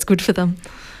really know what's good for them.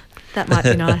 That might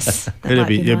be nice. It'd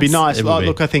be nice.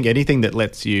 Look, I think anything that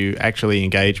lets you actually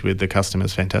engage with the customer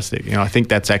is fantastic. I think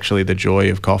that's actually the joy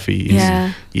of coffee.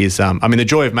 The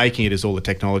joy of making it is all the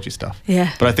technology stuff.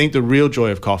 Yeah. But I think the real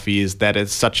joy of coffee is that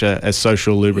it's such a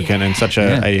social lubricant and such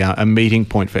a meeting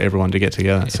point for everyone to get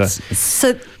together.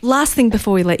 So last thing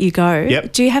before we let you go,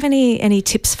 do you have any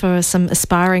tips for some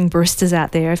aspiring baristas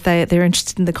out there if they're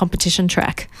interested in the competition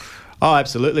track? Oh,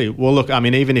 absolutely. Well, look,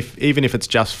 even if it's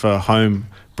just for home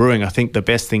brewing, I think the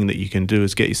best thing that you can do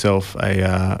is get yourself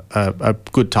a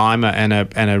good timer and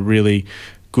a really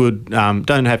good,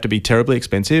 don't have to be terribly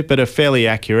expensive, but a fairly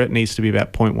accurate, needs to be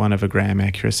about 0.1 of a gram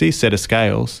accuracy, set of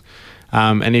scales.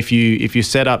 And if you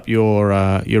set up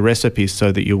your recipes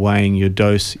so that you're weighing your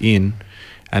dose in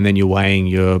and then you're weighing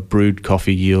your brewed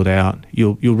coffee yield out,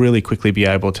 you'll really quickly be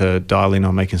able to dial in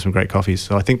on making some great coffees.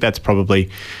 So I think that's probably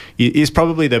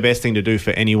the best thing to do for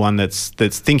anyone that's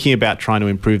thinking about trying to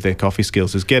improve their coffee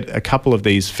skills, is get a couple of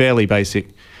these fairly basic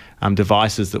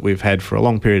devices that we've had for a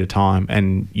long period of time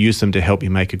and use them to help you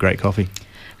make a great coffee.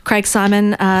 Craig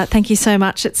Simon, thank you so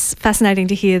much. It's fascinating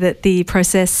to hear that the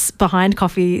process behind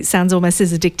coffee sounds almost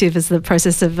as addictive as the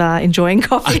process of enjoying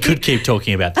coffee. I could keep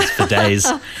talking about this for days.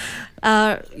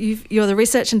 You're the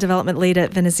research and development lead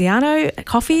at Veneziano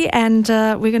Coffee, and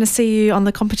we're going to see you on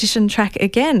the competition track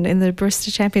again in the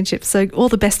Barista Championship. So all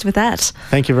the best with that.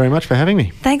 Thank you very much for having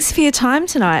me. Thanks for your time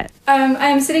tonight.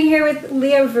 I'm sitting here with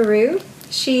Leah Veru.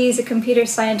 She's a computer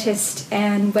scientist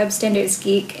and web standards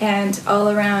geek and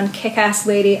all-around kick-ass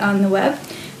lady on the web.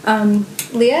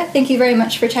 Leah, thank you very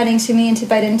much for chatting to me and to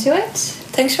bite into it.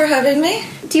 Thanks for having me.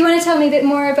 Do you want to tell me a bit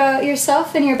more about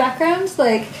yourself and your background?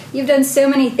 You've done so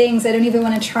many things, I don't even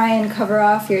want to try and cover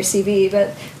off your CV, but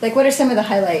what are some of the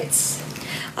highlights?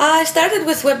 I started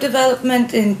with web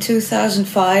development in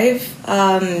 2005.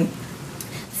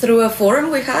 through a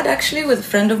forum we had actually with a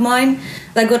friend of mine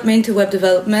that got me into web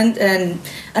development. And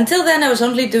until then, I was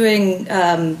only doing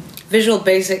Visual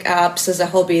Basic apps as a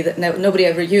hobby that nobody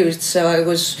ever used. So I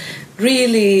was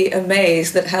really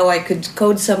amazed at how I could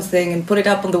code something and put it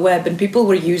up on the web, and people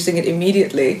were using it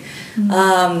immediately.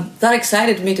 That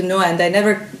excited me to no end.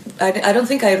 I don't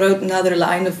think I wrote another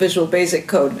line of Visual Basic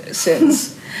code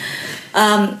since.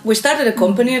 We started a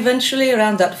company eventually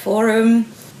around that forum.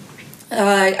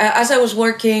 As I was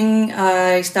working,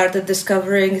 I started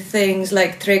discovering things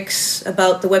like tricks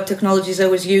about the web technologies I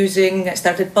was using. I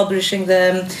started publishing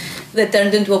them. They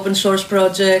turned into open source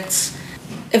projects.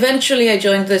 Eventually, I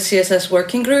joined the CSS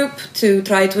working group to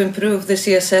try to improve the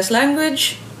CSS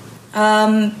language.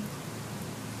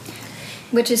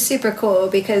 Which is super cool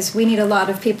because we need a lot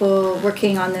of people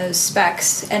working on those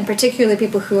specs, and particularly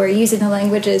people who are using the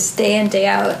languages day in, day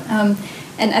out.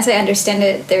 And as I understand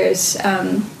it, there's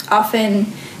often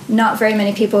not very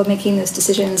many people making those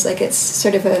decisions. Like, it's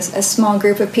sort of a small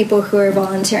group of people who are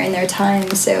volunteering their time.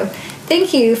 So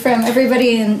thank you from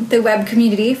everybody in the web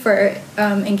community for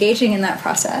engaging in that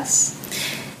process.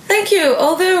 Thank you.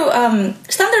 Although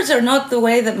standards are not the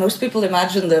way that most people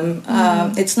imagine them.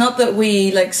 It's not that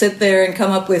we sit there and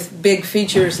come up with big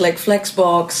features like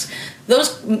Flexbox. Those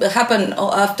happen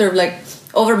after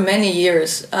over many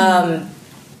years.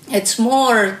 It's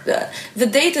more the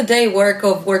day-to-day work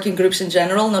of working groups in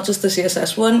general, not just the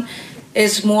CSS one,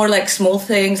 is more like small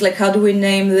things like how do we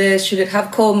name this? Should it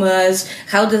have commas?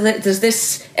 How does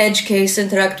this edge case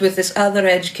interact with this other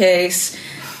edge case?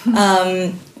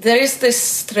 There is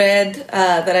this thread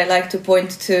that I like to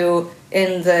point to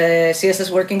in the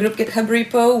CSS working group GitHub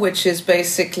repo, which is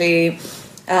basically,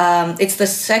 it's the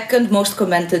second most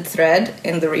commented thread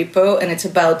in the repo, and it's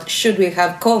about should we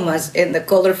have commas in the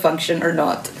color function or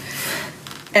not?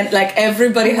 And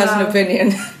everybody has an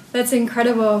opinion. That's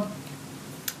incredible.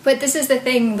 But this is the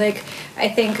thing, I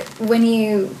think when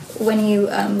you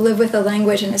live with a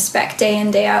language and a spec day in,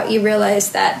 day out, you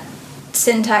realize that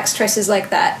syntax choices like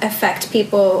that affect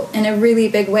people in a really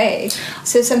big way.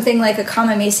 So something like a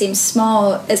comma may seem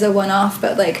small as a one-off,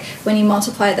 but when you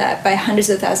multiply that by hundreds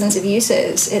of thousands of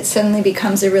uses, it suddenly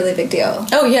becomes a really big deal.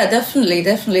 Oh yeah, definitely.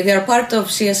 They're part of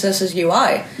CSS's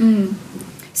UI.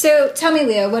 So tell me,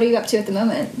 Leah, what are you up to at the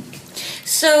moment?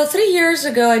 So 3 years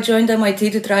ago, I joined MIT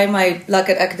to try my luck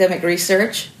at academic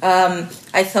research.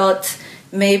 I thought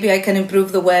maybe I can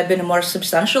improve the web in a more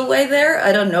substantial way there.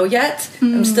 I don't know yet.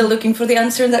 I'm still looking for the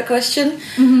answer in that question.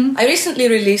 I recently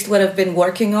released what I've been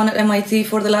working on at MIT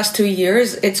for the last 2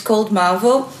 years. It's called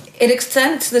Mavo. It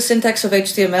extends the syntax of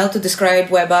HTML to describe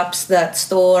web apps that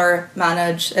store,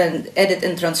 manage, and edit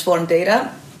and transform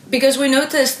data. Because we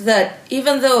noticed that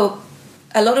even though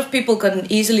a lot of people can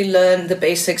easily learn the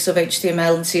basics of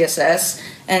HTML and CSS,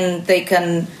 and they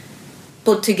can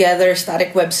put together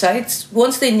static websites,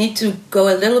 once they need to go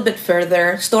a little bit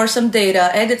further, store some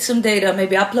data, edit some data,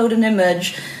 maybe upload an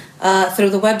image through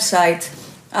the website,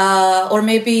 or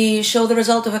maybe show the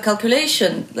result of a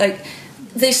calculation.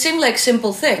 They seem like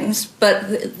simple things,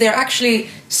 but they're actually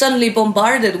suddenly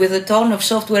bombarded with a ton of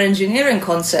software engineering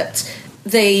concepts.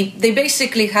 They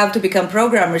basically have to become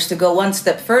programmers to go one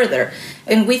step further.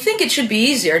 And we think it should be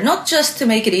easier, not just to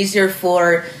make it easier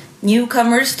for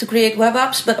newcomers to create web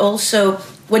apps, but also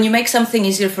when you make something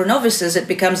easier for novices, it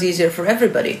becomes easier for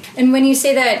everybody. And when you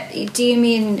say that, do you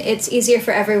mean it's easier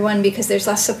for everyone because there's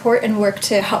less support and work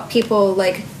to help people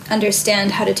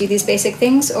understand how to do these basic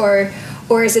things, or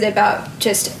is it about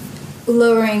just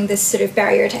lowering this sort of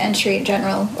barrier to entry in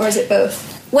general, or is it both?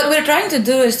 What we're trying to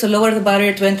do is to lower the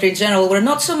barrier to entry in general. We're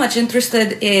not so much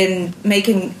interested in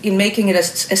making it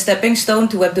a stepping stone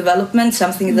to web development,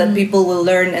 something that people will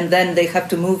learn and then they have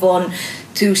to move on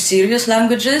to serious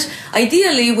languages.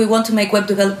 Ideally, we want to make web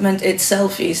development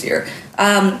itself easier.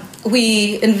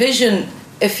 We envision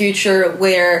a future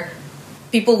where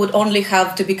people would only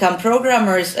have to become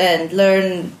programmers and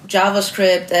learn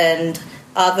JavaScript and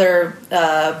other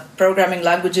programming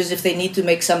languages if they need to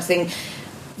make something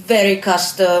very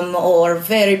custom or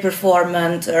very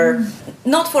performant, or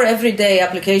not for everyday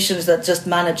applications that just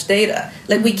manage data.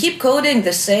 We keep coding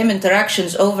the same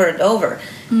interactions over and over,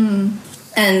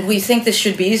 and we think this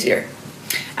should be easier.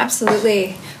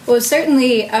 Absolutely. Well,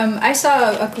 certainly, I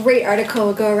saw a great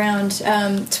article go around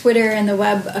Twitter and the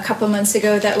web a couple months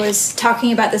ago that was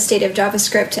talking about the state of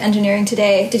JavaScript engineering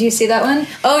today. Did you see that one?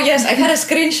 Oh, yes. I had a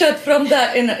screenshot from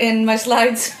that in my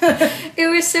slides. It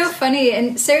was so funny,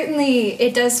 and certainly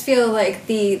it does feel like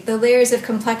the layers of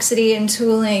complexity and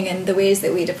tooling and the ways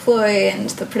that we deploy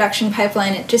and the production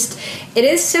pipeline, it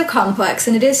is so complex,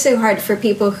 and it is so hard for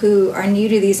people who are new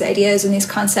to these ideas and these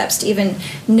concepts to even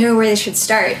know where they should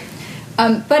start.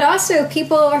 But also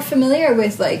people are familiar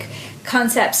with like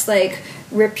concepts like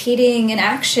repeating an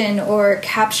action or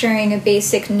capturing a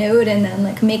basic node and then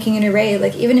like making an array.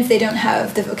 Like even if they don't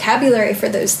have the vocabulary for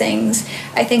those things,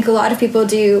 I think a lot of people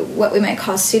do what we might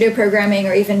call pseudo programming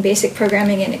or even basic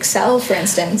programming in Excel, for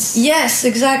instance. Yes,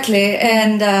 exactly.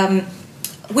 And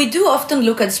we do often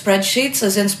look at spreadsheets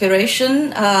as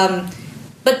inspiration.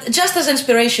 But just as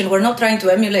inspiration, we're not trying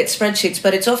to emulate spreadsheets,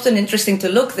 but it's often interesting to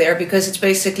look there because it's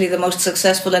basically the most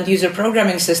successful end-user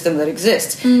programming system that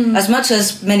exists, as much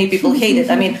as many people hate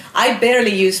it. I mean, I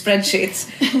barely use spreadsheets,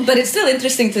 but it's still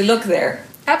interesting to look there.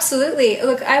 Absolutely.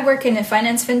 Look, I work in a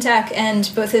finance fintech, and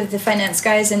both of the finance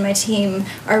guys in my team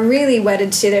are really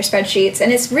wedded to their spreadsheets,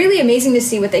 and it's really amazing to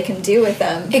see what they can do with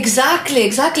them.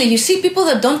 Exactly. You see people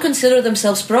that don't consider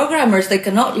themselves programmers, they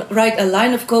cannot write a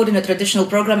line of code in a traditional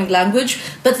programming language,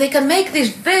 but they can make these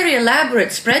very elaborate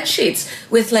spreadsheets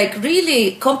with like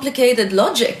really complicated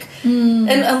logic.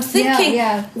 And I'm thinking,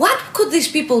 what could these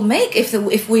people make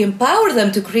if we empower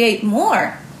them to create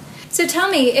more? So tell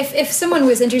me, if someone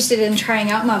was interested in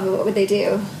trying out Mavo, what would they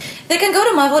do? They can go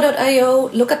to mavo.io,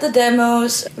 look at the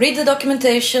demos, read the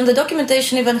documentation. The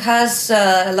documentation even has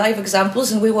live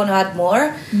examples, and we want to add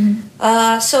more.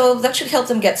 So that should help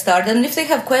them get started. And if they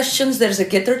have questions, there's a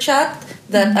Gitter chat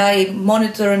that I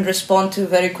monitor and respond to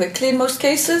very quickly in most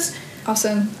cases.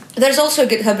 Awesome. There's also a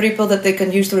GitHub repo that they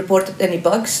can use to report any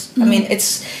bugs. I mean,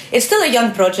 it's still a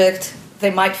young project. They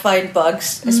might find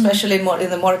bugs, especially in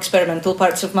the more experimental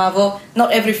parts of Mavo.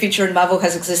 Not every feature in Mavo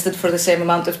has existed for the same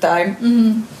amount of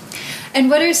time. And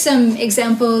what are some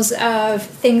examples of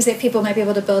things that people might be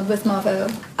able to build with Mavo?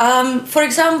 For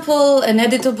example, an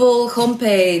editable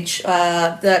homepage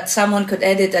that someone could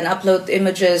edit and upload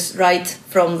images right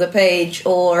from the page,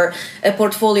 or a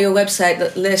portfolio website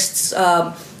that lists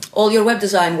all your web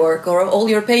design work, or all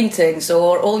your paintings,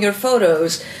 or all your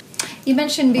photos. You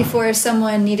mentioned before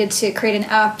someone needed to create an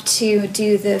app to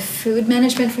do the food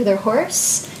management for their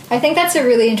horse. I think that's a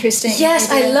really interesting Yes,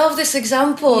 idea. I love this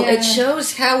example. Yeah. It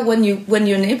shows how when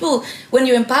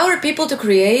you empower people to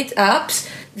create apps,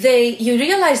 you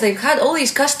realize they've had all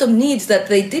these custom needs that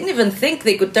they didn't even think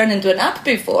they could turn into an app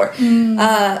before.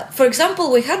 For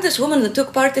example, we had this woman that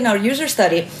took part in our user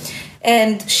study,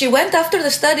 and she went after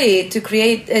the study to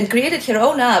created her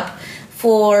own app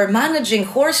for managing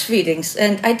horse feedings,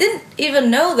 and I didn't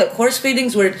even know that horse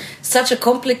feedings were such a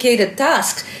complicated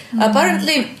task.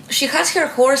 Apparently, she has her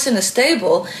horse in a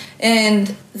stable,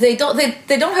 and they don't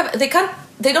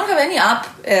have any app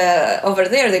over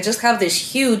there. They just have this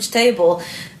huge table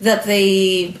that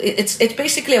it's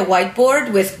basically a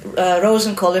whiteboard with rows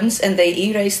and columns, and they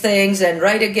erase things and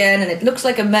write again, and it looks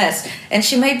like a mess. And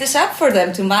she made this app for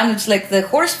them to manage like the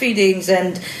horse feedings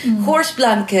and horse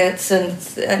blankets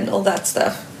and all that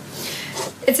stuff.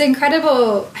 It's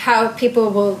incredible how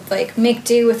people will like make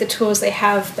do with the tools they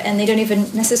have, and they don't even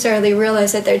necessarily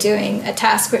realize that they're doing a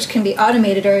task which can be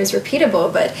automated or is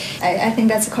repeatable. But I think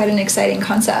that's quite an exciting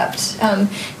concept,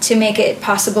 to make it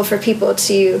possible for people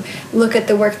to look at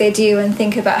the work they do and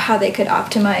think about how they could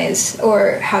optimize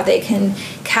or how they can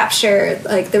capture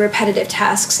like the repetitive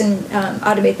tasks and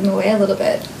automate them away a little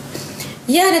bit.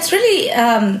 Yeah, and it's really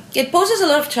it poses a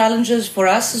lot of challenges for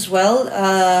us as well.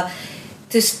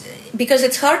 Because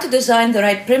it's hard to design the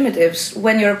right primitives.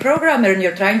 When you're a programmer and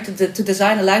you're trying to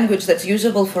design a language that's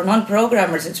usable for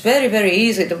non-programmers, it's very, very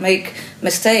easy to make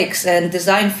mistakes and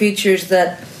design features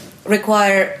that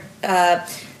require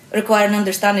an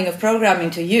understanding of programming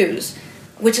to use.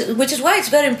 Which is why it's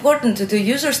very important to do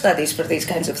user studies for these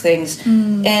kinds of things.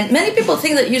 And many people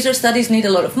think that user studies need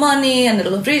a lot of money and a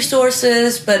lot of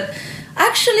resources, but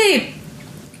actually,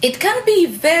 it can be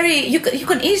you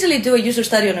can easily do a user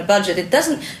study on a budget.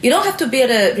 You don't have to be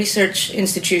at a research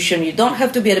institution. You don't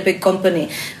have to be at a big company.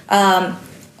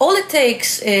 All it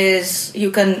takes is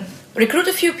you can recruit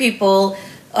a few people.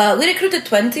 We recruited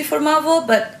 20 for Mavo,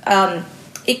 but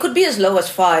it could be as low as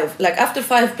 5. Like after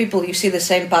 5 people, you see the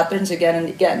same patterns again and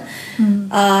again.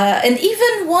 And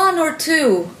even 1 or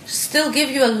 2 still give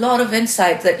you a lot of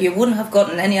insight that you wouldn't have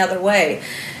gotten any other way.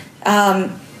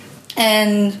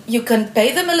 And you can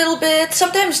pay them a little bit.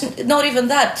 Sometimes not even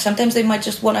that. Sometimes they might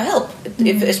just want to help,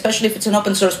 especially if it's an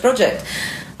open source project.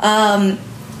 And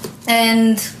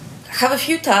have a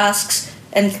few tasks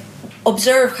and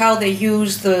observe how they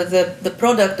use the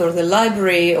product or the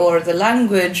library or the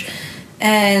language,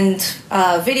 and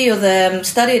video them,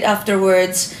 study it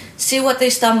afterwards, see what they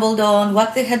stumbled on,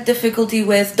 what they had difficulty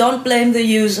with. Don't blame the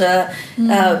user.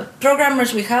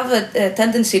 Programmers, we have a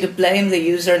tendency to blame the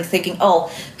user and thinking,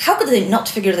 oh, how could they not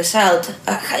figure this out?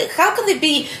 How can they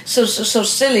be so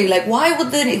silly? Like, why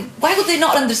would they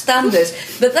not understand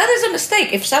this? But that is a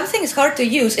mistake. If something is hard to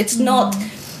use, it's not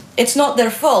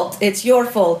their fault. It's your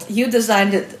fault. You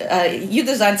designed it. You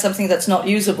designed something that's not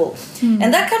usable,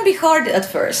 and that can be hard at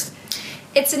first.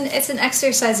 It's an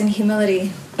exercise in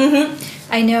humility. Mm-hmm.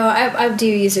 I know I do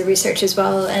user research as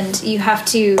well, and you have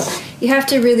to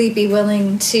really be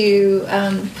willing to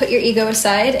put your ego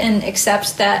aside and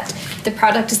accept that the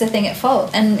product is the thing at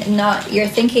fault and not your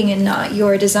thinking and not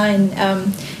your design.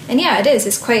 And yeah, it is.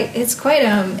 It's quite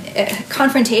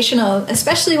confrontational,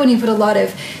 especially when you put a lot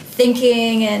of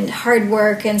thinking and hard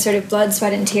work and sort of blood,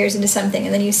 sweat, and tears into something,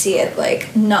 and then you see it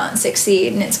like not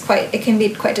succeed, and it can be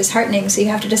quite disheartening. So you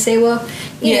have to just say, well,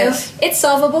 you know, it's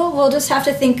solvable. We'll just have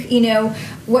to think, you know,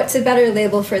 what's a better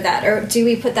label for that, or do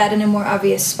we put that in a more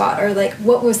obvious spot, or like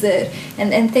what was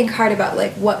and think hard about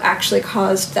like what actually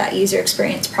caused that user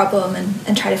experience problem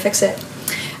and try to fix it.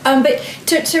 But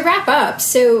to wrap up,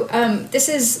 so this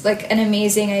is like an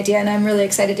amazing idea, and I'm really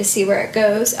excited to see where it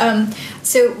goes.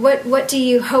 So what do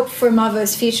you hope for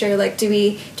Mavo's future? Like, do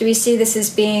we see this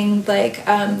as being like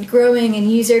growing in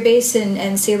user base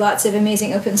and see lots of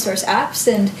amazing open source apps?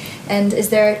 And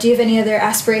do you have any other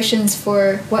aspirations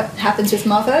for what happens with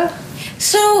Mavo?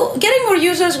 So getting more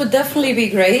users would definitely be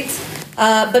great.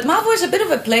 But Mavo is a bit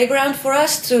of a playground for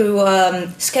us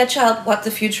to sketch out what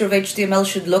the future of HTML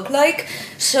should look like.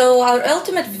 So our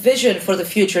ultimate vision for the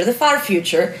future, the far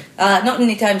future, not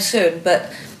anytime soon,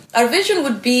 but our vision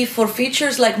would be for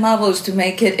features like Mavo's to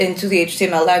make it into the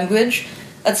HTML language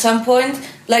at some point.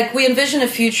 Like, we envision a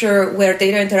future where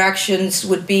data interactions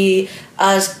would be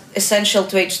as essential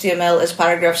to HTML as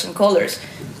paragraphs and colors.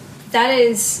 That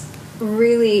is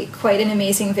really quite an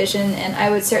amazing vision, and I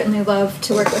would certainly love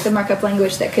to work with a markup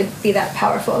language that could be that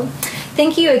powerful.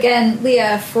 Thank you again,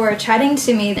 Leah, for chatting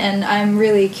to me, and I'm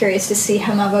really curious to see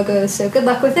how Mavo goes, so good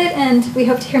luck with it, and we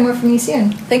hope to hear more from you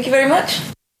soon. Thank you very much.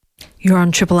 You're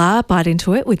on Triple R, Bite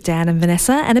Into It with Dan and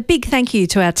Vanessa, and a big thank you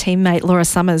to our teammate Laura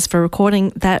Summers for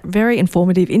recording that very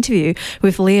informative interview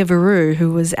with Leah Veroux,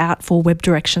 who was out for Web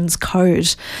Directions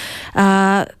Code.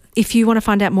 If you want to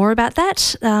find out more about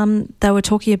that, they were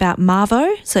talking about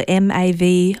Mavo, so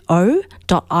MAVO.io,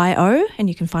 and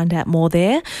you can find out more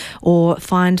there, or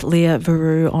find Leah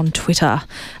Veroux on Twitter.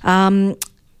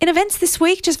 In events this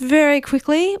week, just very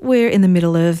quickly, we're in the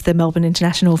middle of the Melbourne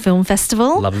International Film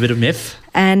Festival. Love a bit of MIF.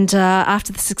 And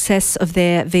after the success of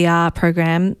their VR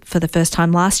program for the first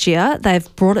time last year,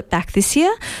 they've brought it back this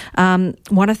year.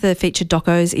 One of the featured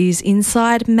docos is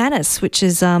Inside Manus, which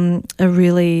is a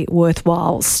really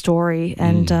worthwhile story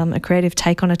and a creative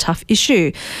take on a tough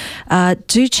issue.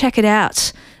 Do check it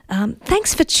out.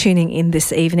 Thanks for tuning in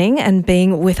this evening and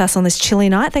being with us on this chilly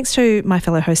night. Thanks to my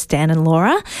fellow hosts Dan and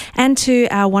Laura, and to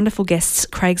our wonderful guests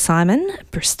Craig Simon,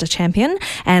 Barista champion,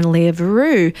 and Leah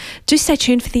Veroux. Do stay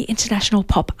tuned for the International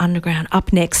Pop Underground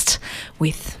up next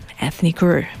with Anthony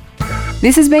Carew.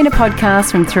 This has been a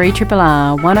podcast from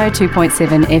 3RRR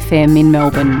 102.7 FM in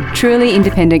Melbourne. Truly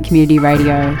independent community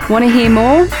radio. Want to hear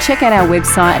more? Check out our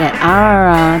website at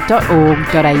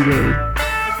rrr.org.au.